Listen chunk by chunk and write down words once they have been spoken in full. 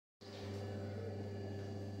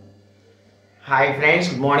Hi friends,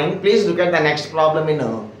 good morning. Please look at the next problem in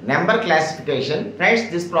number classification.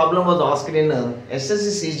 Friends, this problem was asked in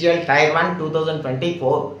SSC CGL Tier 1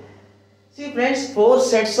 2024. See friends, 4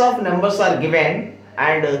 sets of numbers are given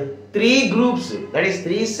and 3 groups, that is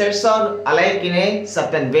 3 sets are alike in a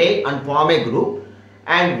certain way and form a group,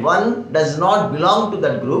 and one does not belong to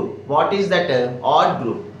that group. What is that odd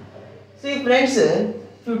group? See friends,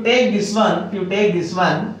 if you take this one,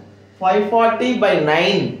 540 by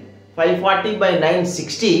 9, 540 by 9,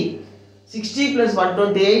 60. 60 plus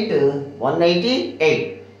 128,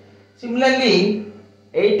 188. Similarly,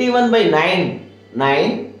 81 by 9,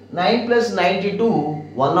 9. 9 plus 92,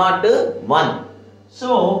 101.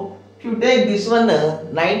 So, if you take this one,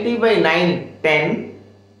 90 by 9, 10.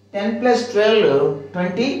 10 plus 12,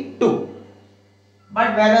 22.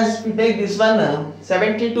 But whereas if you take this one,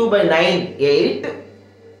 72 by 9, 8.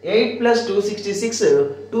 8 plus 266,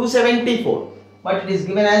 274. But it is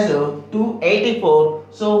given as 284.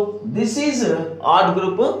 So, this is odd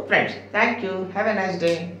group, friends. Thank you. Have a nice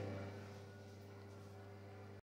day.